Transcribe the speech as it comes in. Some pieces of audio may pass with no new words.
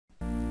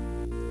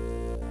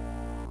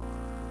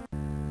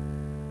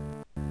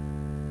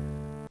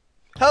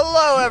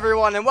Hello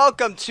everyone and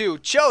welcome to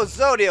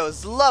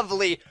Chozodio's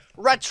lovely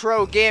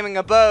retro gaming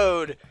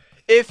abode.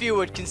 If you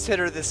would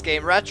consider this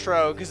game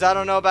retro, because I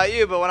don't know about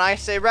you, but when I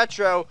say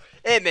retro,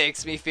 it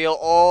makes me feel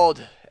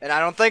old. And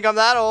I don't think I'm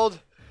that old.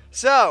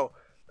 So,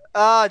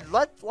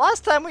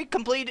 last time we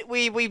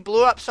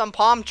blew up some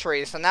palm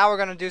trees, so now we're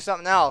gonna do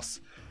something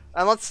else.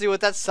 And let's see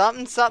what that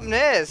something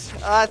is.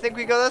 I think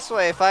we go this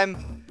way if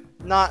I'm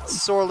not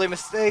sorely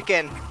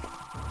mistaken.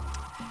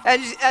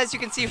 And as you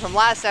can see from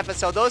last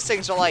episode, those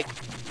things are like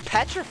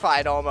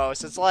petrified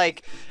almost. It's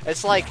like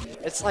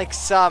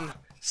some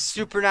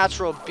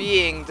supernatural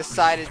being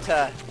decided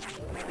to,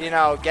 you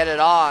know, get it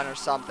on or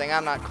something.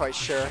 I'm not quite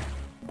sure.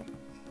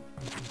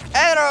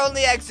 And our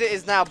only exit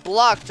is now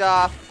blocked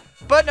off,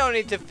 but no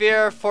need to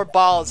fear, for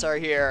balls are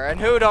here. And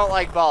who don't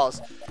like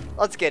balls?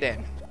 Let's get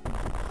in.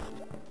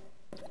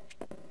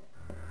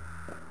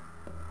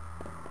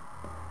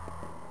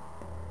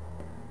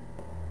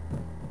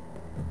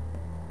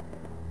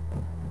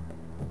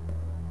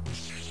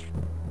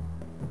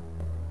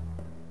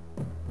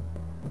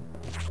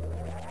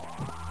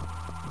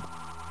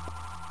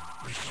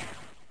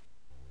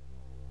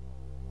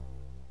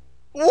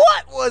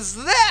 What was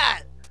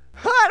that?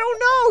 I don't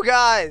know,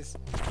 guys.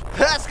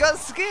 That's kind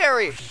of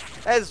scary.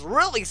 That's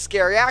really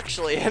scary,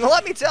 actually. And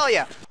let me tell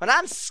you, when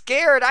I'm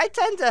scared, I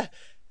tend to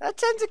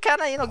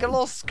kind of, you know, get a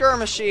little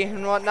skirmishy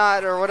and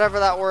whatnot, or whatever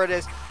that word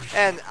is.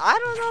 And I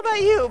don't know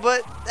about you,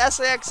 but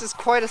sax is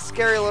quite a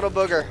scary little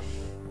booger.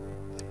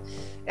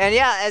 And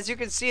yeah, as you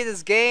can see,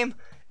 this game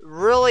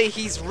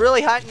he's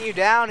really hunting you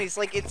down. He's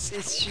like, it's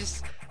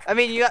just, I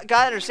mean, you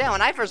gotta understand,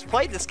 when I first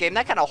played this game,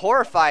 that kind of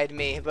horrified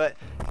me, but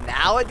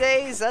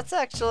nowadays, that's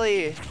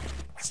actually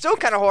still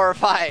kind of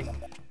horrifying.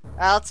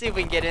 Let's see if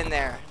we can get in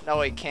there. No,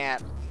 we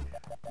can't.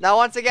 Now,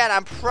 once again,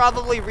 I'm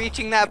probably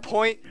reaching that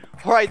point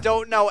where I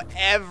don't know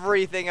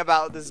everything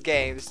about this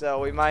game, so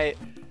we might,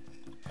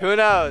 who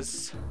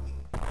knows?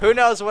 Who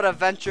knows what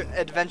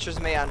adventures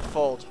may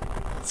unfold.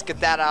 Let's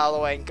get that out of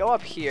the way and go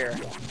up here.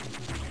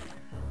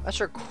 Not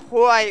sure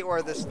quite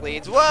where this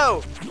leads.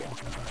 Whoa!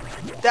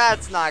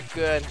 That's not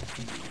good.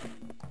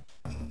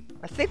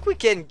 I think we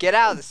can get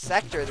out of the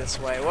sector this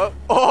way. Whoa!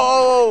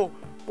 Oh!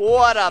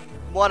 What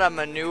a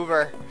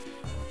maneuver!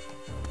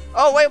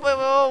 Oh wait!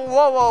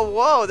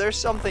 Whoa! There's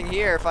something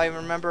here. If I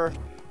remember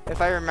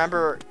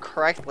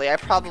correctly. I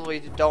probably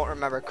don't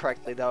remember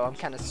correctly though. I'm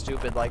kind of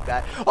stupid like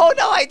that. Oh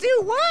no, I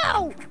do!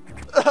 Wow!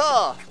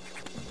 Ugh.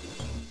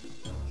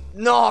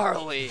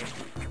 Gnarly.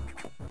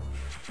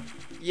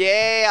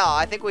 Yeah,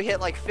 I think we hit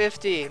like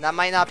 50. That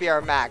might not be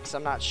our max.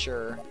 I'm not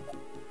sure.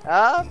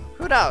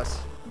 Who knows?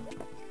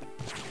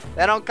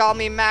 They don't call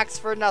me Max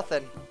for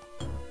nothing.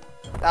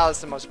 That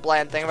was the most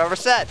bland thing I've ever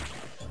said.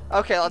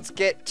 Okay, let's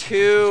get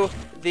to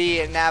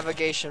the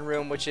navigation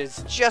room, which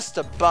is just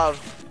above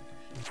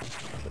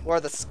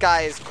where the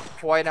sky is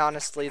quite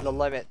honestly the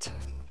limit.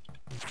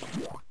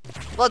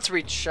 Let's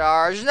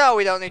recharge. No,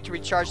 we don't need to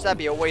recharge. That'd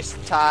be a waste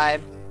of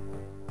time.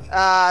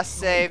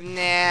 Save.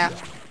 Nah.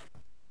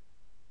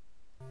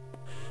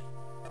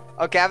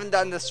 Okay, I haven't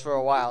done this for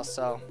a while,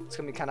 so it's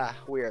gonna be kind of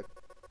weird.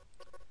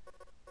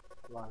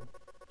 Hold on.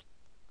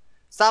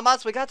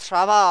 Samus, we got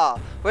trouble.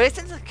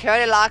 Releasing the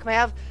security lock may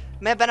have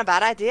been a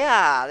bad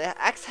idea. The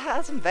X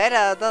has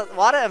invaded the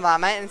water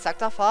environment in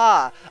Sector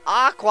 4.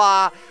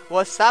 Aqua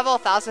was several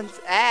thousand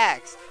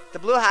X. The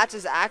blue hatch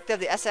is active.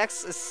 The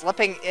SX is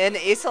slipping in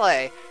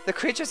easily. The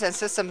creatures and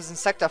systems in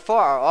Sector 4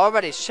 are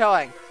already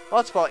showing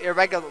multiple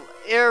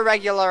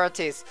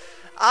irregularities.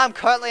 I'm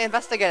currently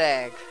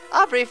investigating.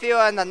 I'll brief you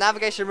in the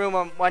navigation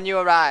room when you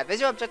arrive. Is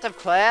your objective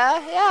clear?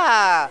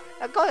 Yeah.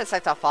 Now go to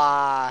Sector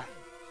 4.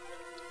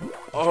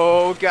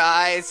 Oh,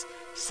 guys.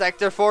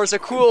 Sector 4 is a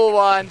cool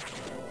one.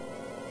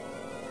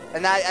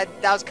 And that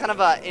was kind of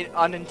an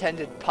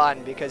unintended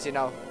pun because, you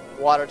know,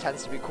 water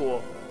tends to be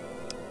cool.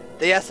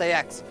 The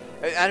sax,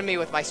 an enemy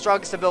with my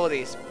strongest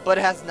abilities, but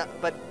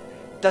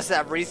does it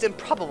have reason?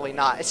 Probably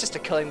not. It's just a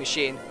killing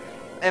machine.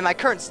 In my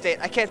current state,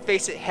 I can't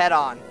face it head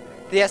on.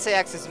 The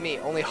sax is me,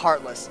 only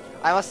heartless.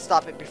 I must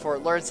stop it before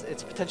it learns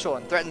its potential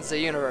and threatens the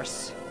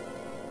universe.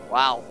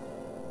 Wow.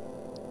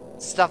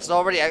 Stuff's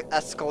already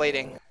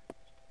escalating.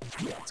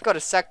 Let's go to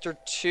Sector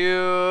 2.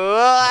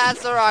 Oh,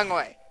 that's the wrong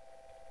way.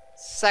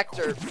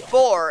 Sector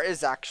 4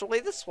 is actually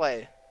this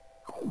way.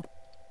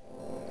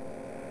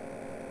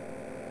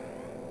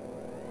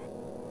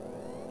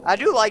 I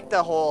do like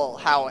the whole,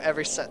 how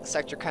every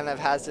sector kind of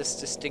has this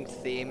distinct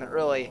theme.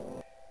 It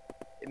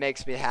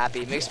makes me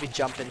happy. It makes me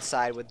jump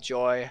inside with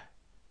joy.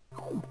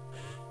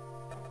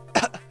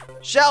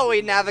 Shall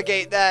we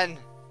navigate then,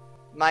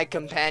 my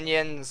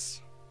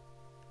companions?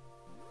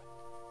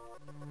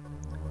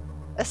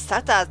 This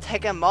sector has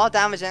taken more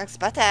damage than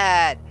expected.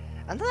 I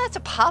know that's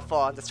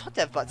powerful and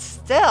destructive, but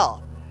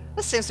still,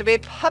 this seems to be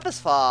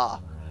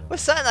purposeful. We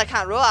certainly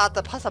can't rule out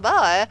the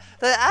possibility that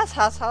the S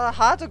has a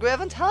high degree of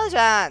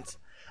intelligence.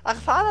 I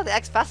find the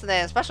X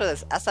fascinating, especially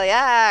this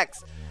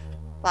sax.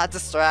 I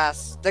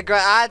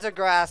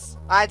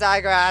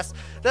digress.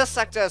 This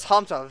sector is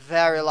home to a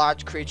very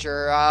large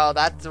creature. Oh,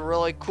 that's a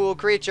really cool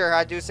creature.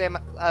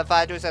 If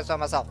I do say so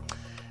myself.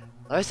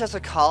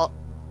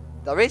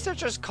 The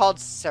researchers called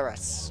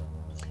Serris.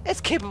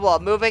 It's capable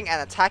of moving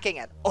and attacking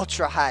at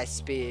ultra high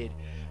speed.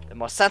 The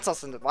more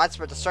senseless and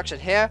widespread destruction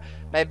here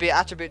may be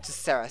attributed to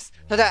Serris.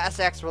 No doubt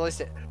S.A.X.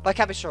 released it, but I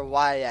can't be sure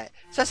why yet.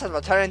 Serris has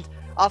returned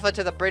often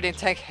to the breeding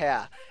tank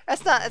here.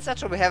 It's not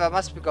essential behavior,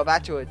 must go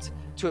back to it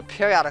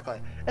periodically.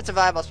 It's a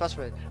valuable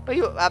specimen, but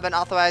you have been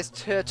authorized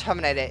to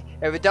terminate it.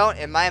 If you don't,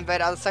 it might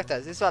invade other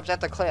sectors. These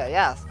objects are clear,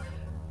 yes.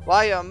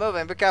 While you're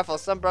moving, be careful.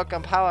 Some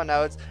broken power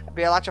nodes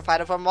be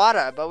electrified from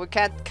water, but we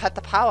can't cut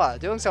the power.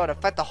 Doing so would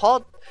affect the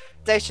whole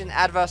station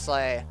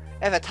adversely.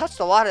 If it touched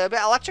the water, it would be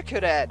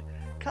electrocuted.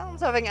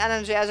 Conserving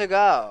energy as you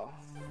go.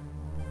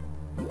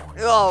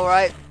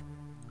 Alright.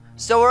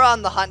 So we're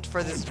on the hunt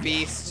for this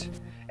beast,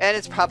 and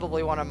it's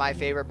probably one of my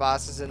favorite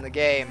bosses in the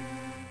game.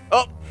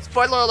 Oh,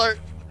 spoiler alert.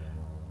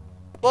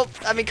 Well,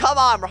 I mean, come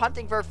on. We're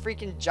hunting for a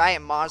freaking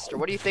giant monster.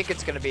 What do you think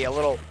it's going to be? A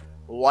little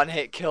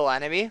one-hit kill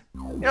enemy?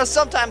 You know,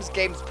 sometimes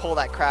games pull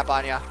that crap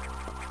on you.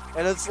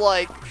 And it's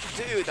like,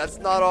 dude, that's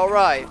not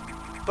alright.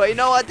 But you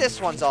know what?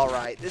 This one's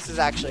alright. This is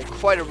actually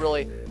quite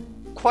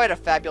a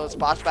fabulous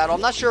boss battle.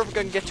 I'm not sure if we're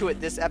going to get to it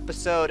this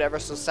episode, ever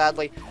so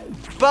sadly.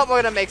 But we're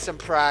going to make some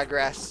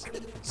progress.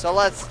 So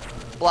let's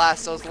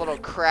blast those little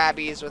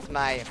crabbies with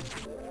my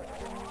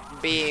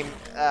beam.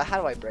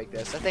 How do I break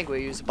this? I think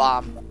we use a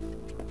bomb.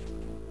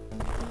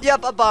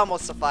 Yep, a bomb will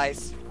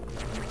suffice.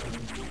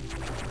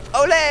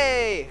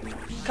 Ole!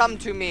 Come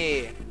to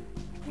me,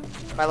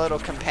 my little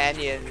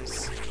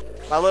companions.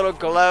 My little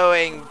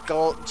glowing,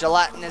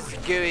 gelatinous,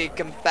 gooey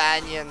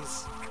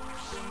companions.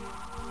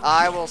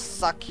 I will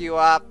suck you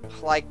up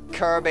like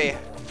Kirby.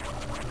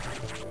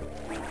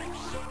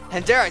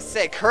 And dare I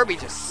say, Kirby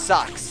just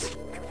sucks.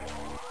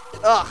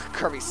 Ugh,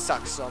 Kirby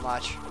sucks so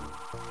much.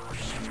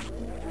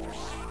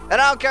 And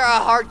I don't care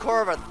how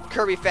hardcore of a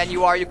Kirby fan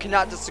you are, you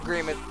cannot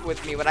disagree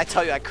with me when I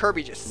tell you that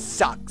Kirby just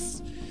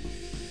sucks.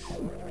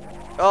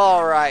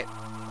 Alright.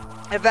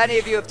 If any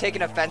of you have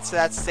taken offense to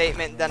that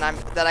statement, then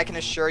I can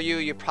assure you,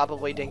 you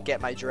probably didn't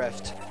get my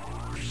drift.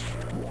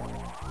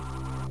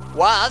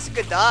 Wow, that's a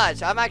good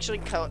dodge. I'm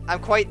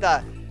quite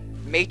the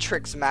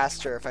Matrix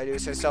master, if I do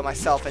say so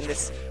myself, in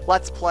this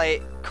Let's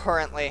Play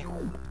currently.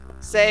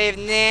 Save,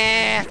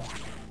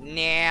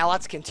 nah,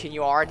 let's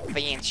continue our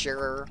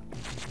adventure.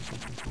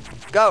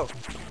 Go.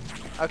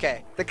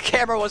 Okay, the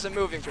camera wasn't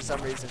moving for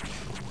some reason.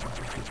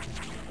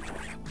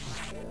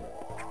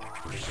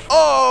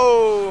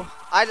 Oh!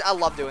 I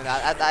love doing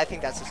that. I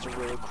think that's just a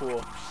really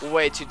cool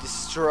way to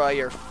destroy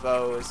your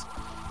foes.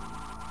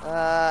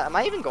 Am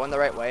I even going the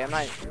right way?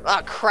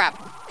 Oh,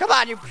 crap. Come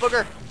on, you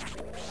booger.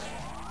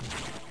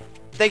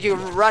 Think you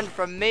can run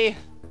from me?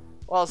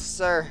 Well,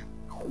 sir,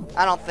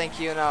 I don't think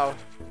you know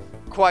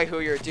quite who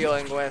you're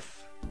dealing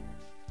with.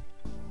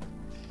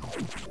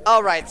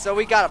 Alright, so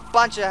we got a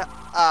bunch of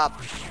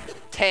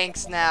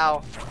tanks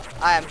now.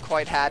 I am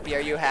quite happy.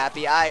 Are you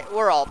happy?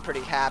 We're all pretty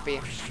happy.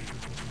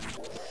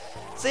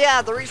 So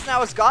yeah, the reason I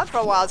was gone for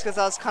a while is because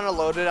I was kind of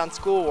loaded on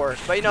schoolwork.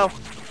 But you know,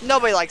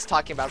 nobody likes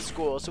talking about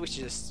school, so we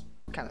should just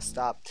kind of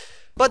stop.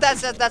 But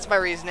that's my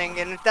reasoning,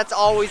 and that's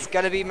always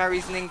gonna be my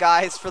reasoning,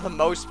 guys, for the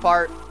most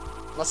part.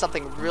 Unless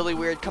something really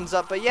weird comes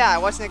up. But yeah, I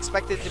wasn't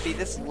expected to be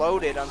this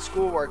loaded on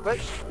schoolwork. But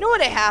you know what,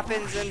 it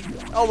happens, and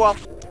oh well,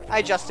 I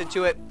adjusted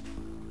to it.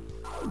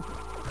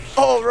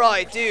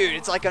 Alright, dude,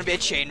 it's like gonna be a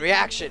chain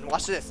reaction.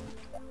 Watch this.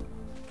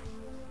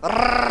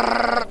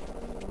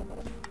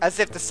 As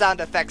if the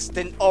sound effects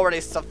didn't already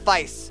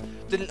suffice.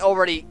 Didn't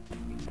already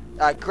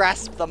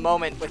grasp the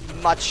moment with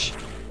much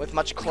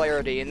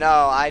clarity.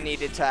 No, I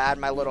needed to add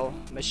my little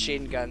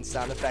machine gun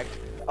sound effect.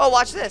 Oh,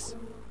 watch this.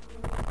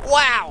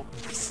 Wow,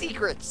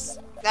 secrets.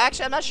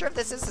 Actually, I'm not sure if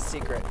this is a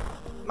secret.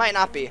 Might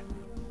not be.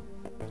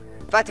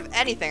 In fact, if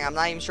anything, I'm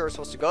not even sure we're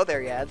supposed to go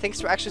there yet. I think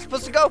we're actually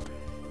supposed to go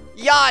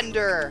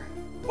yonder.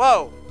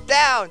 Whoa,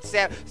 down,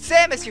 Sam.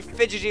 Samus, you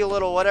fidgety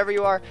little whatever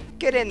you are.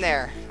 Get in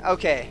there.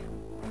 Okay.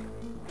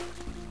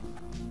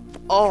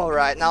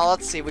 Alright, now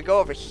let's see. We go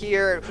over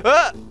here.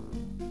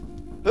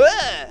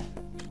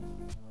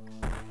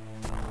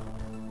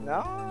 No?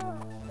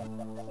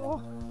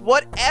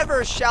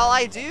 Whatever shall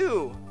I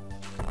do?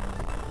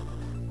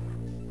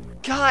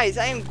 Guys,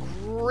 I am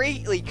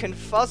greatly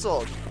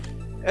confuzzled.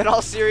 In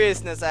all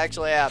seriousness, I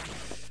actually am.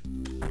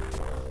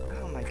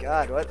 Oh my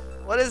god,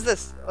 what is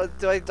this?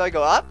 Do I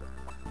go up?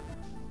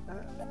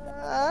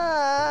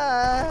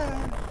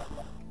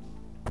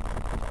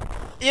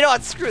 You know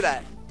what? Screw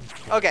that.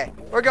 Okay,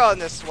 we're going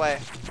this way.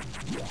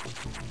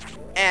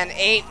 And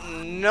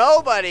ain't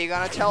nobody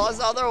gonna tell us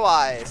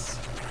otherwise.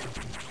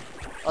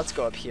 Let's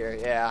go up here,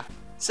 yeah.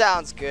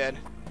 Sounds good.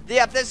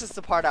 Yep, this is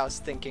the part I was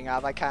thinking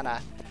of. I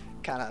kinda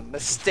I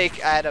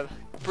had a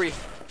brief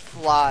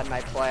flaw in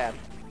my plan.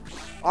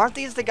 Aren't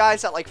these the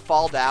guys that like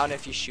fall down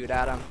if you shoot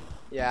at them?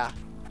 Yeah.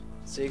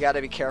 So you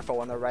gotta be careful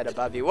when they're right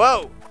above you.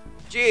 Whoa!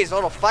 Jeez, a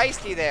little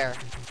feisty there.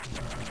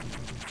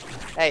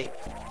 Hey.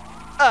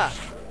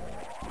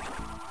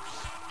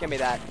 Give me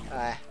that.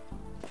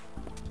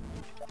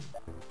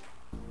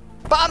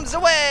 Bombs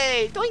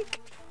away! Doink!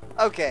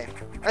 Okay.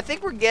 I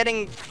think we're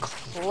getting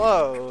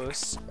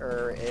close-ish.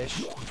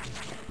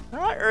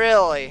 Not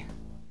really.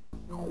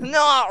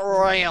 Not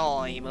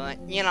really,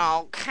 but, you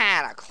know,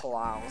 kinda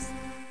close.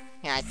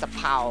 Yeah, I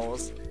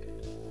suppose.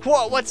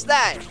 Whoa, what's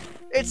that?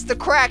 It's the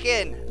crack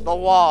in the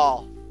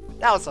wall.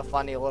 That was a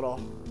funny little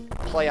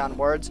play on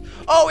words.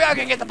 Oh, we are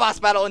gonna get the boss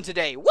battle in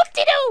today.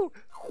 Whoop-de-doo!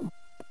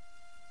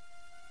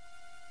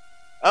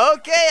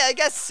 Okay, I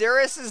guess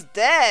Serris is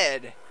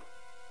dead.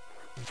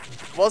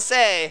 We'll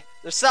say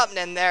there's something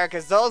in there,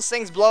 because those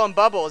things blowing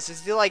bubbles.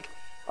 Is he like...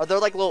 Are there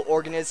like little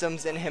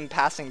organisms in him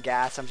passing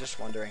gas? I'm just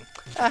wondering.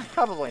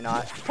 Probably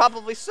not.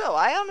 Probably so.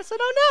 I honestly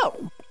don't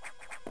know.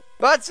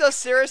 But so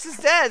Serris is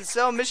dead,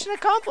 so mission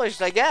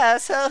accomplished, I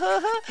guess.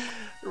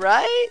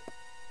 Right?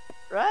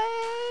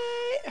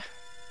 Right?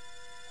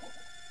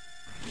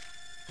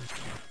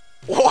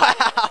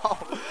 Wow.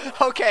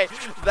 Okay,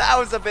 that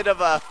was a bit of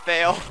a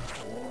fail.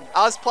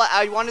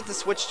 I wanted to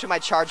switch to my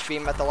charge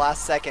beam at the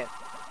last second.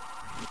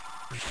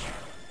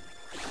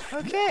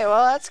 Okay,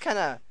 well that's kind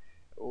of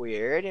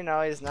weird, you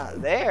know, he's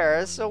not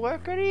there, so where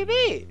could he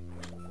be?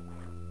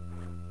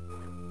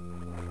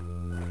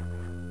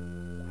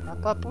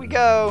 Up we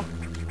go.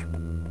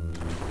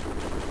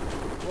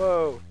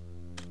 Whoa.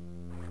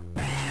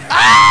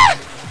 Ah!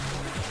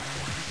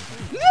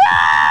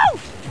 No!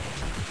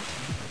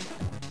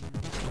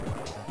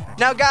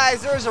 Now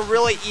guys, there's a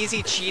really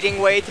easy cheating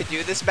way to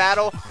do this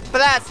battle, but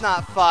that's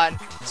not fun.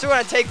 So we're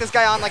gonna take this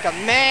guy on like a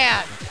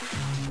man.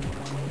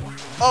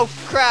 Oh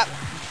crap.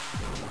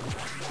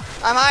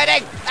 I'm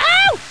hiding!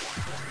 Ow!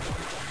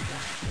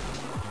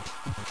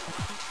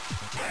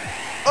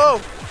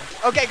 Oh!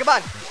 Okay, come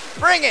on.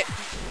 Bring it!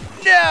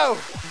 No!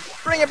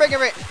 Bring it, bring it,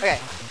 bring it. Okay.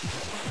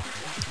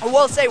 I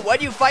will say,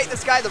 when you fight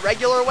this guy the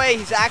regular way,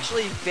 he's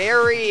actually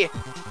very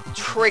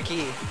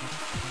tricky.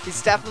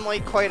 He's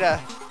definitely quite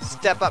a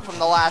step up from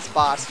the last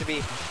boss, to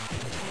be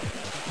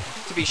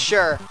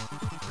sure.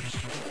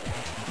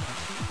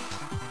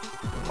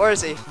 Where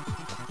is he?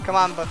 Come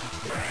on, but...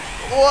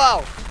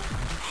 Whoa!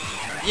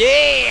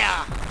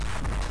 Yeah!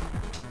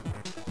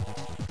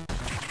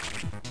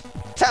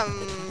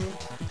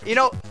 You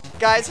know,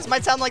 guys, this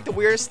might sound like the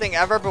weirdest thing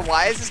ever, but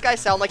why does this guy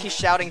sound like he's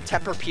shouting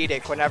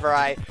Tempur-Pedic whenever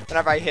I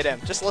hit him?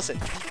 Just listen.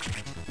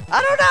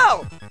 I don't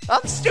know!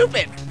 I'm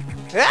stupid!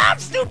 I'm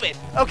stupid!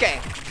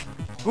 Okay.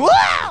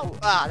 Wow!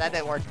 Ah, that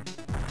didn't work.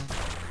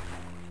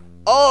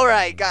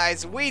 Alright,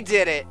 guys, we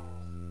did it.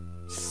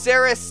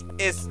 Serris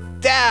is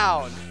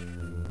down.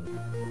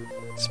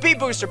 Speed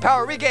booster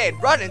power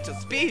regained. Run until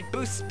speed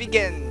boost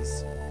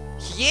begins.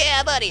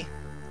 Yeah, buddy.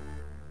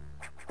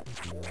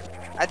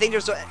 I think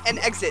there's an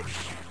exit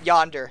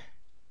yonder.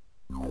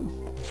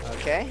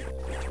 Okay.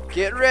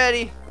 Get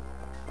ready.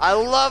 I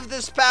love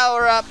this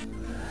power up.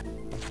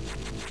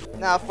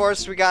 Now, of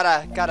course, we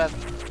gotta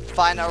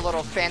find our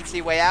little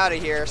fancy way out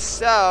of here.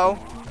 So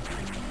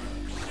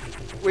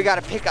we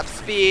gotta pick up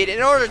speed.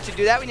 In order to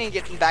do that, we need to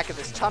get in the back of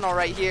this tunnel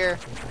right here,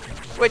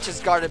 which is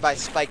guarded by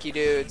spiky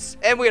dudes,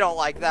 and we don't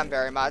like them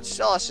very much,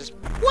 so let's just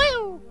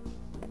woo!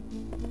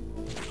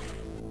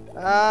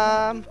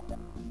 I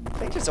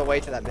think there's a way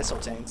to that missile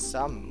tank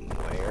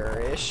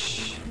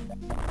somewhere-ish.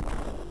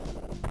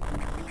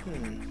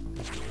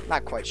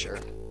 Not quite sure.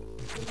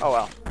 Oh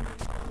well.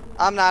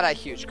 I'm not a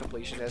huge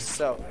completionist,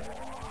 so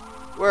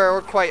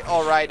we're quite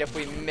alright if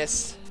we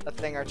miss a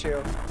thing or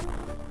two.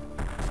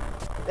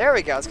 There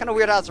we go. It's kind of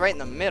weird how it's right in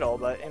the middle,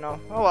 but, you know,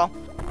 oh well.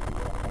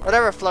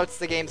 Whatever floats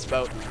the game's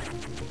boat.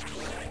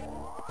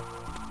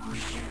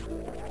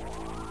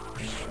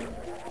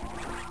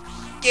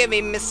 Give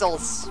me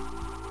missiles.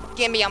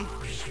 Give me them.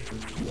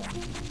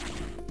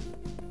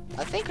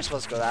 I think we're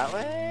supposed to go that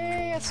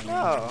way. Yes,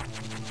 no.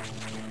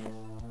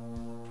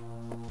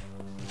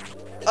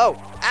 Oh,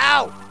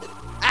 ow!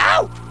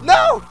 Ow!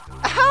 No!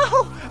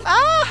 Ow!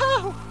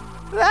 Ow!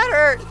 That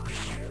hurt.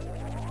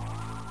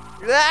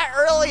 That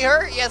really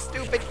hurt, you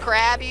stupid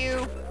crab,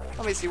 you.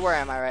 Let me see, where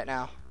am I right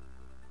now?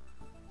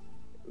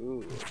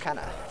 Ooh, kind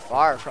of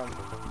far from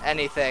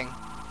anything.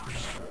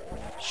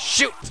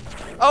 Shoot!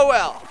 Oh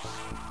well.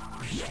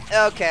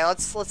 Okay,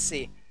 let's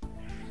see.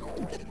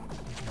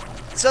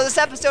 So this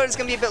episode is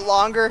gonna be a bit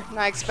longer than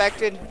I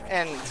expected,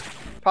 and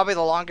probably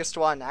the longest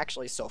one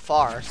actually so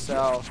far.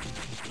 So,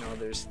 you know,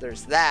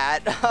 there's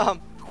that.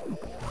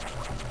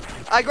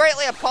 I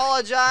greatly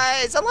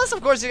apologize, unless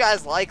of course you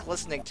guys like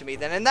listening to me.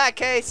 Then in that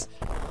case,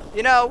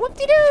 you know,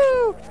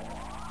 whoop-de-doo.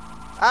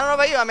 I don't know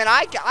about you. I mean,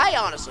 I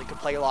honestly could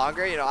play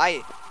longer. You know,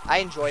 I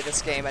enjoy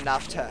this game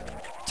enough to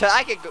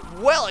I could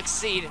well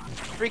exceed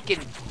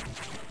freaking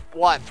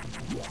what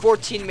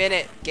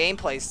 14-minute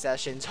gameplay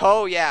sessions.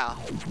 Oh yeah,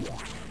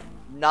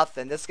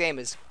 nothing. This game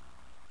is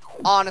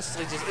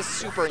honestly just it's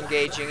super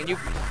engaging, and you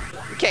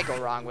can't go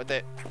wrong with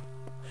it.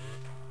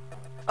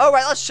 All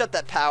right, let's shut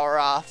that power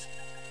off.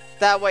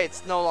 That way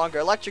it's no longer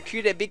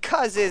electrocuted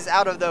because it's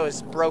out of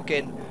those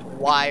broken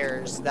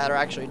wires that are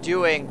actually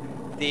doing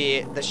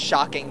the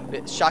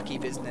shocky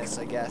business,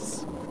 I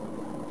guess.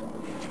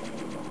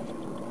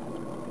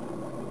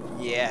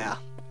 Yeah.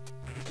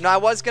 No, I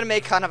was gonna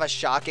make kind of a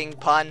shocking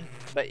pun,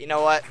 but you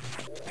know what?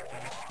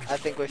 I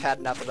think we've had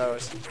enough of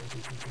those.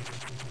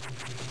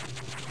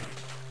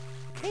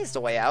 think it's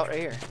the way out right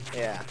here.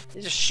 Yeah,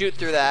 you just shoot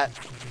through that.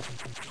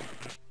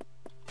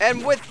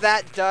 And with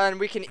that done,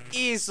 we can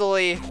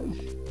easily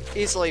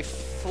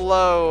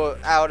flow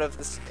out of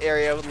this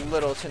area with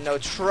little to no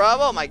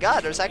trouble. Oh my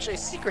god, there's actually a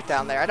secret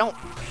down there. I don't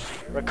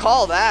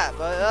recall that,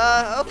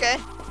 but okay.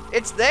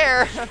 It's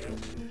there.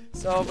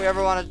 So if we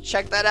ever want to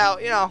check that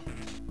out, you know,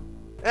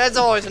 that's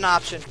always an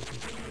option.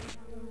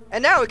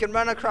 And now we can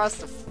run across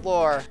the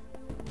floor.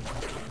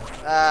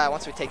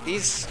 Once we take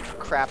these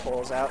crap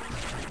holes out.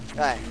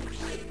 Alright.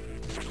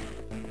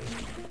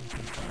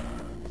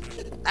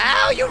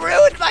 Ow, you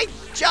ruined my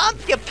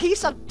jump, you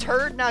piece of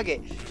turd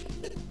nugget.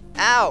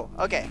 Ow,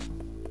 okay.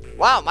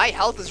 Wow, my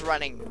health is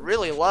running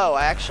really low.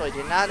 I actually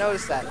did not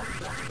notice that.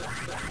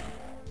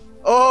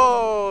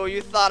 Oh,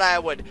 you thought I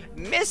would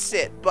miss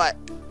it, but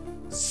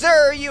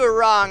sir, you were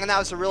wrong, and that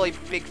was a really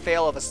big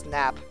fail of a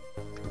snap.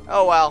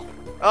 Oh well.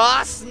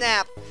 Oh,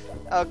 snap.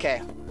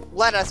 Okay,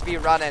 let us be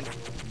running.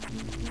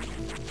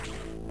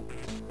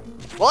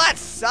 Well, that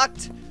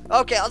sucked.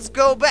 Okay, let's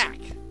go back.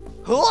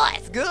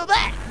 Let's go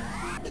back.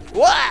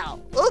 Wow.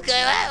 Okay,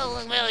 that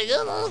looks really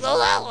good. Let's go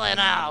that way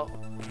now.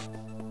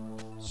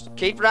 Just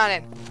keep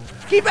running.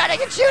 Keep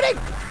running and shooting.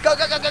 Go,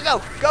 go, go, go,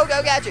 go. Go,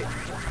 go, gadget.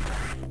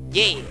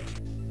 Yeah.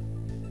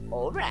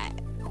 All right.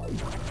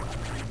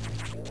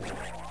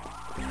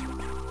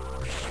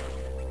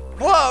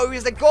 Whoa,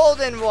 he's the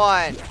golden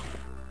one.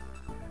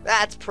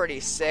 That's pretty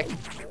sick.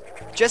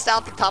 Just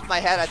out the top of my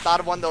head, I thought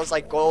of one of those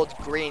like gold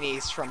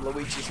greenies from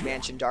Luigi's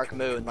Mansion Dark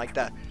Moon, like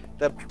the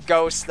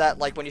ghosts that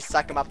like when you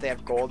suck them up they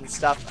have gold and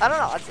stuff. I don't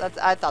know.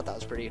 I thought that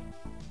was pretty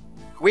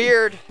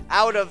weird,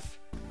 out of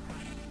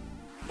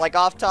like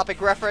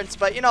off-topic reference,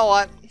 but you know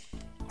what?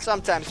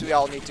 Sometimes we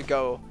all need to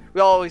go.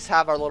 We always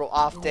have our little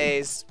off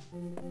days.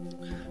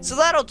 So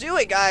that'll do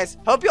it, guys.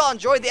 Hope you all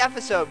enjoyed the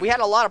episode. We had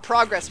a lot of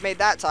progress made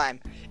that time.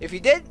 If you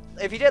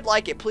did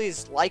like it,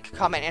 please like,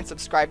 comment, and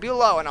subscribe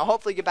below, and I'll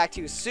hopefully get back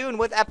to you soon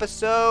with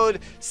episode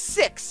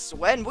 6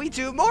 when we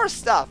do more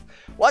stuff.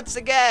 Once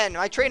again,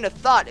 my train of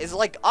thought is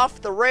like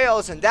off the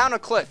rails and down a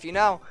cliff, you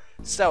know?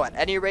 So at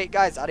any rate,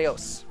 guys,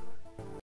 adios.